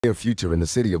near future in the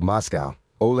city of Moscow,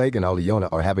 Oleg and Alyona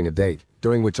are having a date,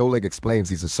 during which Oleg explains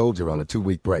he's a soldier on a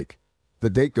 2-week break.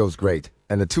 The date goes great,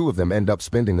 and the two of them end up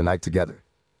spending the night together.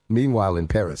 Meanwhile in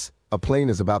Paris, a plane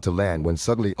is about to land when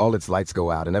suddenly all its lights go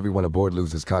out and everyone aboard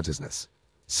loses consciousness.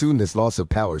 Soon this loss of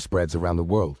power spreads around the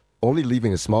world, only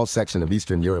leaving a small section of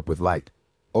Eastern Europe with light.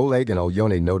 Oleg and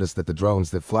Alyona notice that the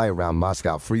drones that fly around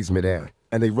Moscow freeze mid-air,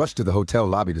 and they rush to the hotel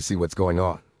lobby to see what's going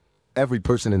on. Every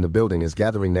person in the building is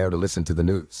gathering there to listen to the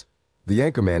news. The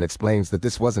anchorman explains that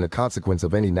this wasn't a consequence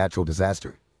of any natural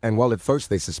disaster, and while at first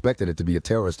they suspected it to be a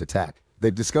terrorist attack,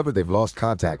 they've discovered they've lost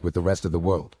contact with the rest of the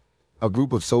world. A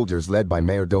group of soldiers led by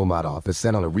Mayor Domadov is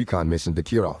sent on a recon mission to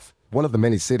Kirov, one of the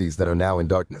many cities that are now in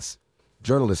darkness.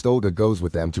 Journalist Olga goes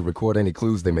with them to record any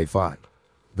clues they may find.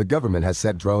 The government has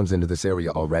sent drones into this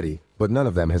area already, but none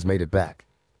of them has made it back.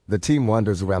 The team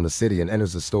wanders around the city and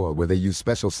enters a store where they use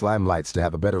special slime lights to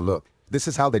have a better look. This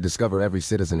is how they discover every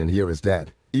citizen in here is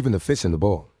dead, even the fish in the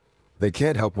bowl. They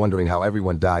can't help wondering how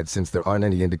everyone died since there aren't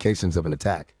any indications of an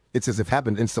attack. It's as if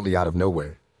happened instantly out of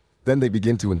nowhere. Then they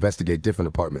begin to investigate different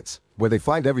apartments, where they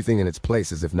find everything in its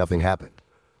place as if nothing happened.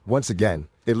 Once again,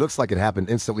 it looks like it happened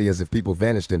instantly as if people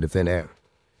vanished into thin air.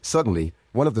 Suddenly,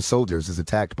 one of the soldiers is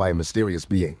attacked by a mysterious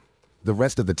being. The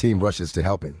rest of the team rushes to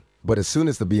help him, but as soon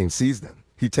as the being sees them,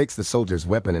 he takes the soldier's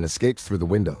weapon and escapes through the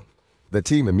window. The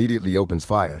team immediately opens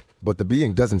fire, but the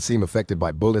being doesn't seem affected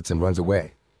by bullets and runs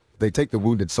away. They take the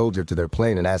wounded soldier to their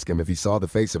plane and ask him if he saw the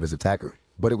face of his attacker,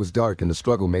 but it was dark and the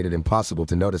struggle made it impossible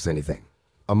to notice anything.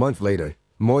 A month later,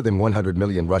 more than 100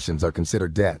 million Russians are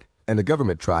considered dead, and the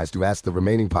government tries to ask the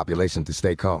remaining population to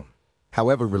stay calm.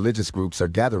 However, religious groups are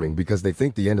gathering because they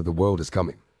think the end of the world is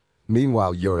coming.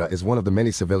 Meanwhile, Yura is one of the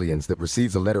many civilians that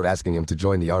receives a letter asking him to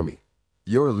join the army.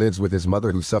 Yura lives with his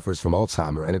mother who suffers from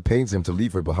Alzheimer and it pains him to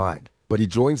leave her behind, but he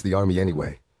joins the army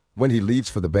anyway. When he leaves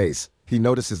for the base, he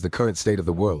notices the current state of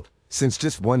the world, since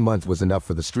just 1 month was enough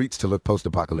for the streets to look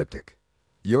post-apocalyptic.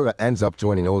 Yura ends up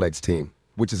joining Oleg's team,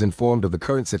 which is informed of the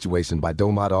current situation by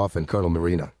Domadov and Colonel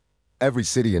Marina. Every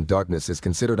city in darkness is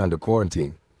considered under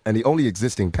quarantine, and the only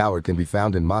existing power can be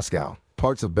found in Moscow,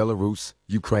 parts of Belarus,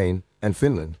 Ukraine, and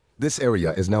Finland. This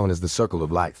area is known as the Circle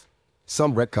of Life.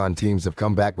 Some retcon teams have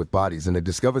come back with bodies and they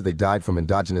discovered they died from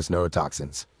endogenous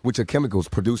neurotoxins, which are chemicals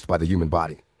produced by the human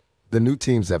body. The new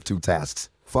teams have 2 tasks: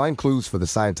 find clues for the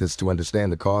scientists to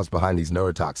understand the cause behind these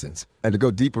neurotoxins, and to go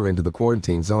deeper into the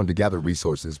quarantine zone to gather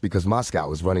resources because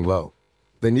Moscow is running low.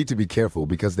 They need to be careful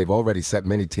because they've already set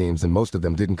many teams and most of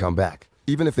them didn't come back,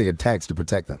 even if they had tanks to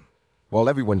protect them. While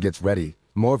everyone gets ready,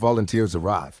 more volunteers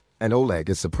arrive, and Oleg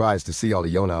is surprised to see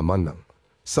Alyona among them.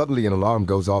 Suddenly an alarm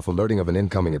goes off alerting of an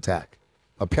incoming attack.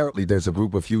 Apparently there's a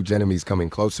group of huge enemies coming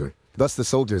closer, thus the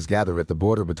soldiers gather at the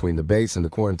border between the base and the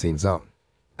quarantine zone.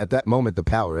 At that moment the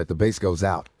power at the base goes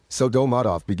out, so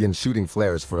Domadov begins shooting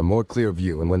flares for a more clear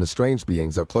view, and when the strange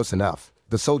beings are close enough,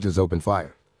 the soldiers open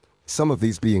fire. Some of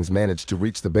these beings manage to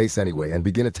reach the base anyway and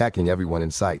begin attacking everyone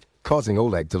in sight, causing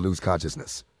Oleg to lose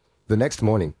consciousness. The next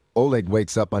morning, Oleg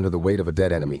wakes up under the weight of a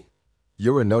dead enemy.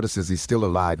 Yura notices he's still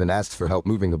alive and asks for help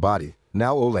moving the body.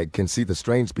 Now Oleg can see the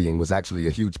strange being was actually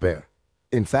a huge bear.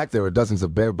 In fact, there are dozens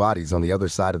of bear bodies on the other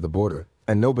side of the border,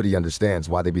 and nobody understands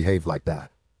why they behave like that.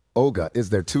 Olga is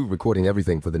there too, recording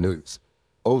everything for the news.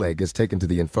 Oleg is taken to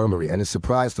the infirmary and is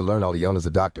surprised to learn Alyona's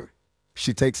a doctor.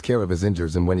 She takes care of his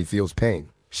injuries, and when he feels pain,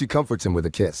 she comforts him with a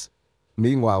kiss.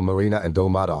 Meanwhile, Marina and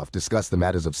Domadov discuss the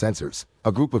matters of sensors,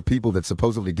 a group of people that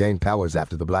supposedly gain powers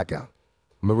after the blackout.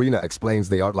 Marina explains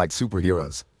they aren't like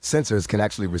superheroes. Sensors can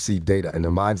actually receive data in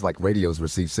their minds like radios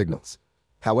receive signals.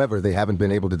 However, they haven't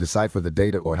been able to decipher the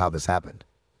data or how this happened.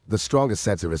 The strongest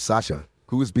sensor is Sasha,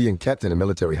 who is being kept in a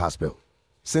military hospital.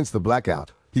 Since the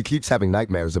blackout, he keeps having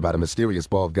nightmares about a mysterious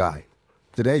bald guy.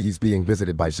 Today he's being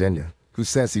visited by Zhenya, who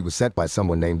says he was sent by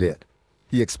someone named It.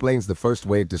 He explains the first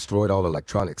wave destroyed all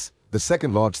electronics, the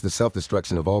second launched the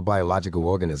self-destruction of all biological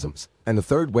organisms, and the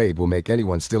third wave will make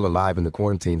anyone still alive in the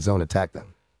quarantine zone attack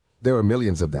them. There are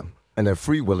millions of them, and their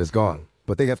free will is gone,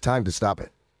 but they have time to stop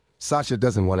it. Sasha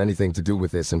doesn't want anything to do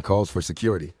with this and calls for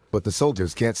security, but the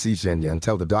soldiers can't see Zhenya and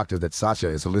tell the doctor that Sasha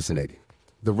is hallucinating.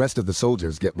 The rest of the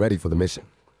soldiers get ready for the mission.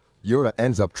 Yura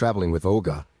ends up traveling with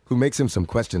Olga, who makes him some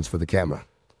questions for the camera.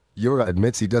 Yura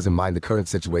admits he doesn't mind the current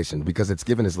situation because it's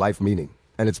given his life meaning,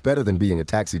 and it's better than being a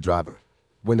taxi driver.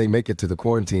 When they make it to the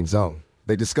quarantine zone,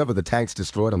 they discover the tanks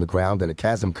destroyed on the ground and a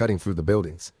chasm cutting through the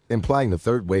buildings, implying the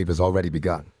third wave has already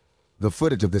begun. The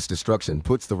footage of this destruction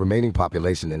puts the remaining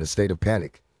population in a state of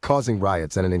panic, causing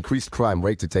riots and an increased crime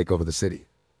rate to take over the city.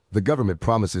 The government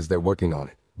promises they're working on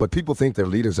it, but people think their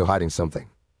leaders are hiding something.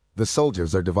 The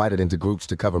soldiers are divided into groups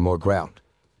to cover more ground.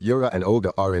 Yura and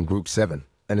Olga are in Group 7,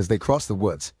 and as they cross the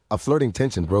woods, a flirting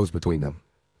tension grows between them.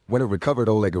 When a recovered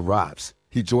Oleg arrives,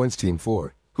 he joins Team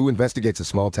 4, who investigates a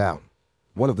small town.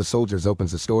 One of the soldiers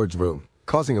opens a storage room,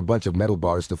 causing a bunch of metal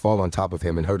bars to fall on top of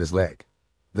him and hurt his leg.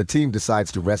 The team decides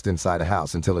to rest inside a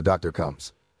house until a doctor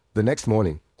comes. The next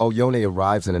morning, Olyone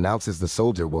arrives and announces the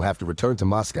soldier will have to return to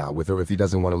Moscow with her if he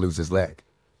doesn't want to lose his leg.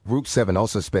 Group 7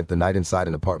 also spent the night inside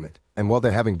an apartment, and while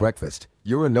they're having breakfast,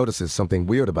 Yura notices something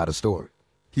weird about a store.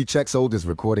 He checks Olga's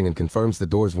recording and confirms the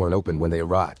doors weren't open when they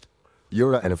arrived.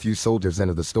 Yura and a few soldiers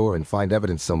enter the store and find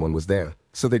evidence someone was there,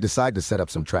 so they decide to set up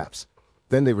some traps.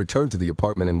 Then they return to the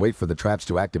apartment and wait for the traps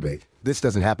to activate. This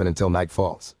doesn't happen until night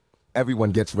falls.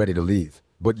 Everyone gets ready to leave,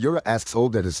 but Yura asks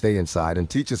Olga to stay inside and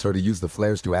teaches her to use the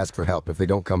flares to ask for help if they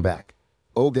don't come back.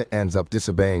 Olga ends up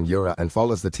disobeying Yura and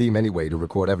follows the team anyway to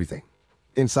record everything.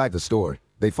 Inside the store,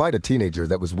 they find a teenager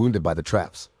that was wounded by the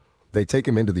traps. They take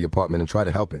him into the apartment and try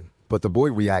to help him, but the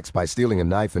boy reacts by stealing a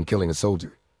knife and killing a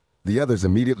soldier. The others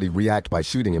immediately react by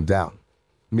shooting him down.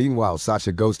 Meanwhile,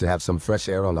 Sasha goes to have some fresh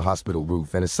air on the hospital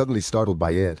roof and is suddenly startled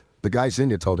by Ed, the guy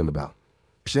Zhenya told him about.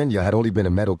 Zhenya had only been a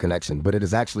metal connection, but it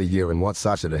is actually here and wants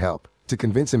Sasha to help. To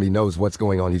convince him he knows what's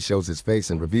going on, he shows his face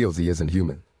and reveals he isn't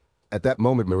human. At that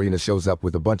moment, Marina shows up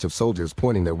with a bunch of soldiers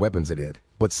pointing their weapons at Ed,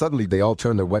 but suddenly they all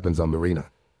turn their weapons on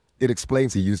Marina. It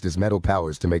explains he used his metal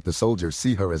powers to make the soldiers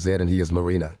see her as Ed and he as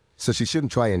Marina, so she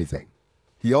shouldn't try anything.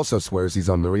 He also swears he's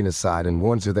on Marina's side and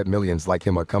warns her that millions like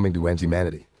him are coming to end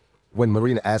humanity. When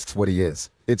Marina asks what he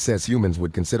is, it says humans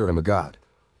would consider him a god.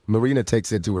 Marina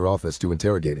takes Ed to her office to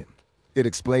interrogate him. It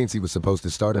explains he was supposed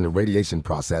to start an irradiation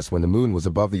process when the moon was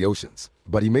above the oceans,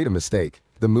 but he made a mistake.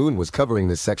 The moon was covering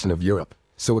this section of Europe,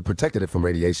 so it protected it from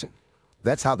radiation.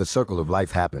 That's how the circle of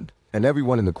life happened, and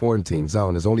everyone in the quarantine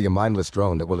zone is only a mindless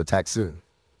drone that will attack soon.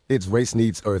 Its race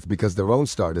needs Earth because their own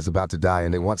star is about to die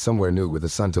and they want somewhere new with a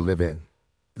sun to live in.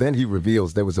 Then he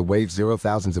reveals there was a wave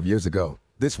thousands of years ago.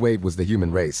 This wave was the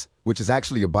human race, which is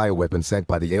actually a bioweapon sent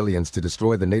by the aliens to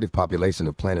destroy the native population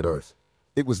of planet Earth.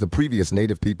 It was the previous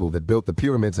native people that built the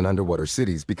pyramids and underwater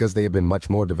cities because they have been much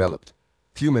more developed.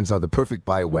 Humans are the perfect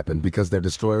bioweapon because they're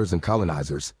destroyers and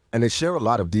colonizers, and they share a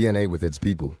lot of DNA with its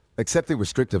people, except they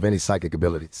restrict of any psychic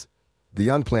abilities. The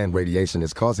unplanned radiation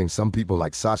is causing some people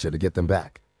like Sasha to get them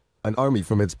back. An army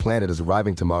from its planet is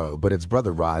arriving tomorrow, but its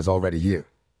brother Ra is already here.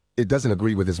 It doesn't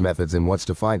agree with his methods and wants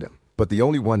to find him, but the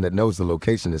only one that knows the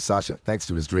location is Sasha, thanks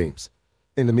to his dreams.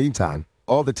 In the meantime,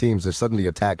 all the teams are suddenly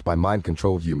attacked by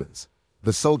mind-controlled humans.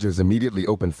 The soldiers immediately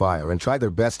open fire and try their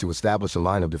best to establish a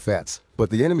line of defense, but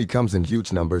the enemy comes in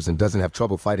huge numbers and doesn't have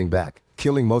trouble fighting back,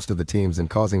 killing most of the teams and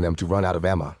causing them to run out of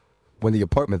ammo. When the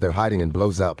apartment they're hiding in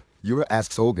blows up, Yura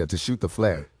asks Olga to shoot the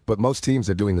flare, but most teams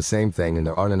are doing the same thing and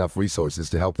there aren't enough resources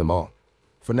to help them all.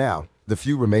 For now, the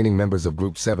few remaining members of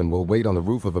Group 7 will wait on the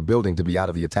roof of a building to be out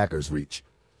of the attacker's reach.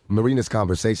 Marina's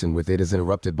conversation with Ed is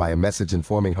interrupted by a message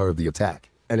informing her of the attack,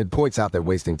 and it points out they're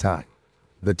wasting time.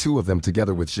 The two of them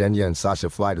together with Zhenya and Sasha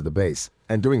fly to the base,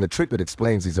 and during the trip it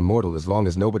explains he's immortal as long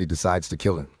as nobody decides to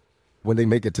kill him. When they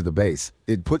make it to the base,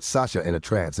 it puts Sasha in a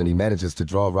trance and he manages to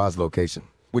draw Ra's location,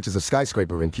 which is a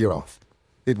skyscraper in Kirov.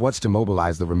 It wants to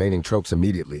mobilize the remaining troops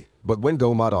immediately, but when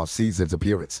Domadov sees its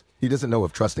appearance, he doesn't know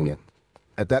if trusting it.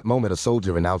 At that moment a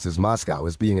soldier announces Moscow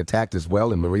is being attacked as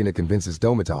well, and Marina convinces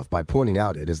Domatov by pointing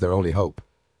out it is their only hope.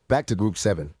 Back to Group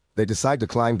 7, they decide to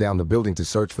climb down the building to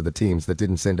search for the teams that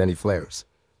didn't send any flares.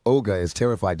 Olga is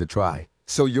terrified to try,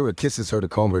 so Yura kisses her to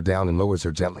calm her down and lowers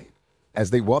her gently.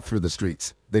 As they walk through the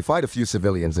streets, they fight a few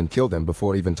civilians and kill them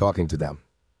before even talking to them.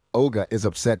 Olga is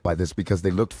upset by this because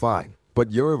they looked fine,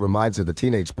 but Yura reminds her the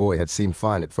teenage boy had seemed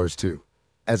fine at first too.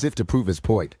 As if to prove his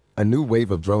point, a new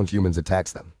wave of drone humans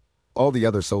attacks them. All the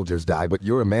other soldiers die, but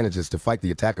Yura manages to fight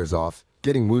the attackers off,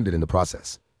 getting wounded in the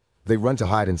process. They run to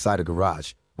hide inside a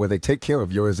garage, where they take care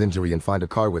of Yura's injury and find a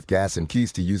car with gas and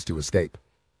keys to use to escape.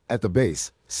 At the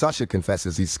base, Sasha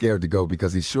confesses he's scared to go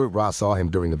because he's sure Ra saw him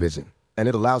during the vision, and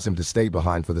it allows him to stay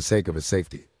behind for the sake of his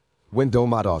safety. When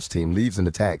Domadov's team leaves in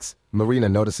the tanks, Marina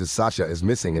notices Sasha is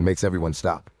missing and makes everyone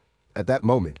stop. At that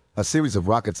moment, a series of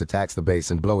rockets attacks the base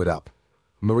and blow it up.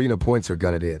 Marina points her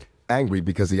gun at Ed, angry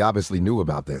because he obviously knew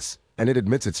about this, and it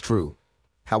admits it's true.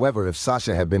 However, if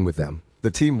Sasha had been with them,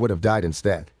 the team would have died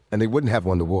instead, and they wouldn't have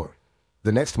won the war.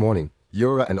 The next morning,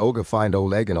 Yura and Olga find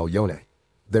Oleg and Olyone.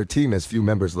 Their team has few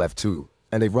members left too,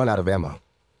 and they've run out of ammo.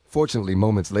 Fortunately,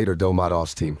 moments later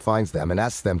Domadov's team finds them and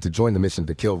asks them to join the mission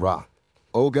to kill Ra.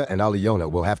 Olga and Alyona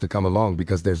will have to come along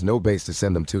because there's no base to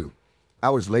send them to.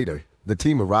 Hours later, the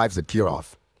team arrives at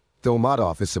Kirov.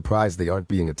 Domadov is surprised they aren't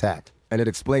being attacked, and it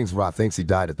explains Ra thinks he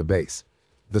died at the base.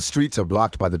 The streets are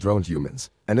blocked by the drone humans,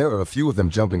 and there are a few of them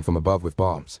jumping from above with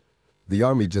bombs. The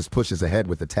army just pushes ahead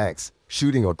with the tanks,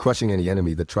 shooting or crushing any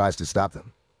enemy that tries to stop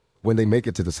them. When they make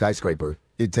it to the skyscraper,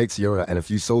 it takes Yura and a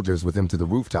few soldiers with him to the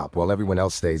rooftop while everyone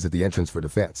else stays at the entrance for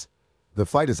defense. The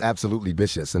fight is absolutely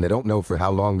vicious and they don't know for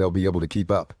how long they'll be able to keep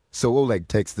up, so Oleg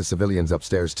takes the civilians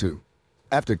upstairs too.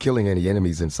 After killing any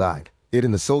enemies inside, it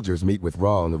and the soldiers meet with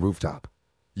Ra on the rooftop.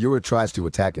 Yura tries to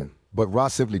attack him, but Ra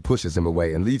simply pushes him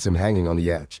away and leaves him hanging on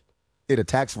the edge. It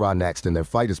attacks Ra next and their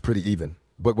fight is pretty even,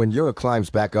 but when Yura climbs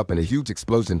back up and a huge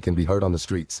explosion can be heard on the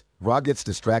streets, Ra gets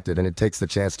distracted and it takes the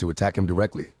chance to attack him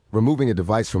directly, removing a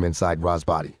device from inside Ra's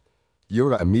body.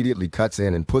 Yura immediately cuts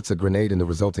in and puts a grenade in the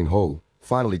resulting hole,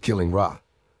 finally killing Ra.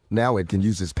 Now it can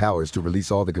use his powers to release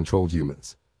all the controlled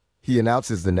humans. He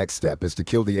announces the next step is to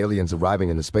kill the aliens arriving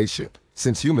in the spaceship,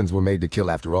 since humans were made to kill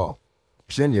after all.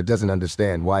 Xenia doesn't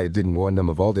understand why it didn't warn them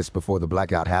of all this before the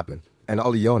blackout happened, and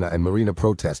Aliona and Marina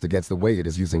protest against the way it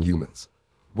is using humans.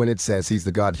 When it says he's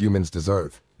the god humans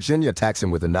deserve, Xenia attacks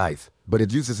him with a knife, but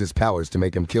it uses his powers to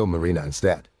make him kill Marina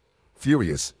instead.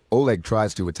 Furious, Oleg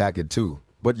tries to attack it too,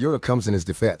 but Yura comes in his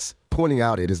defense, pointing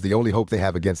out it is the only hope they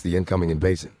have against the incoming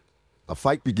invasion. A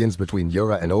fight begins between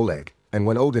Yura and Oleg, and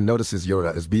when Odin notices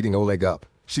Yura is beating Oleg up,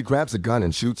 she grabs a gun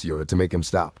and shoots Yura to make him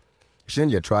stop.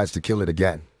 Xenia tries to kill it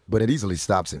again, but it easily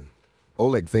stops him.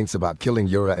 Oleg thinks about killing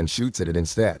Yura and shoots at it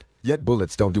instead, yet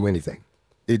bullets don't do anything.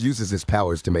 It uses his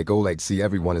powers to make Oleg see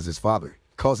everyone as his father,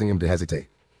 causing him to hesitate.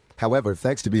 However,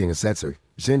 thanks to being a sensor,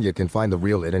 Xenia can find the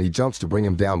real it and he jumps to bring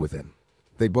him down with him.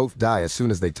 They both die as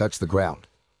soon as they touch the ground.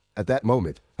 At that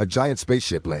moment, a giant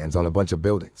spaceship lands on a bunch of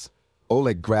buildings.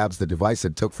 Oleg grabs the device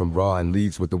it took from Ra and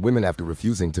leaves with the women after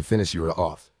refusing to finish Yura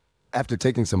off. After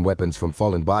taking some weapons from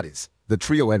fallen bodies, the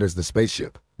trio enters the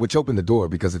spaceship, which opened the door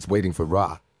because it's waiting for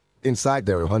Ra. Inside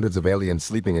there are hundreds of aliens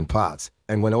sleeping in pods,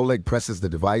 and when Oleg presses the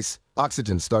device,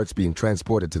 oxygen starts being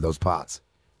transported to those pods.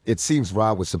 It seems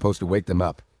Ra was supposed to wake them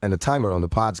up, and the timer on the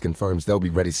pods confirms they'll be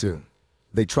ready soon.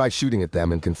 They try shooting at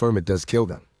them and confirm it does kill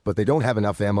them, but they don't have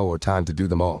enough ammo or time to do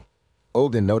them all.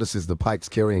 Odin notices the pipes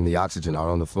carrying the oxygen are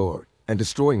on the floor, and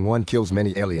destroying one kills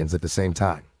many aliens at the same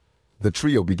time. The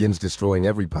trio begins destroying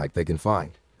every pipe they can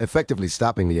find, effectively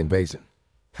stopping the invasion.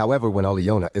 However, when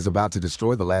Aliona is about to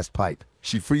destroy the last pipe,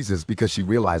 she freezes because she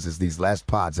realizes these last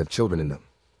pods have children in them.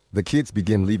 The kids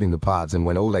begin leaving the pods and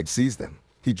when Oleg sees them,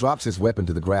 he drops his weapon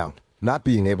to the ground, not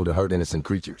being able to hurt innocent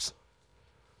creatures.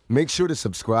 Make sure to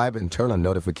subscribe and turn on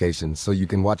notifications so you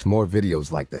can watch more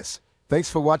videos like this. Thanks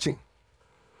for watching.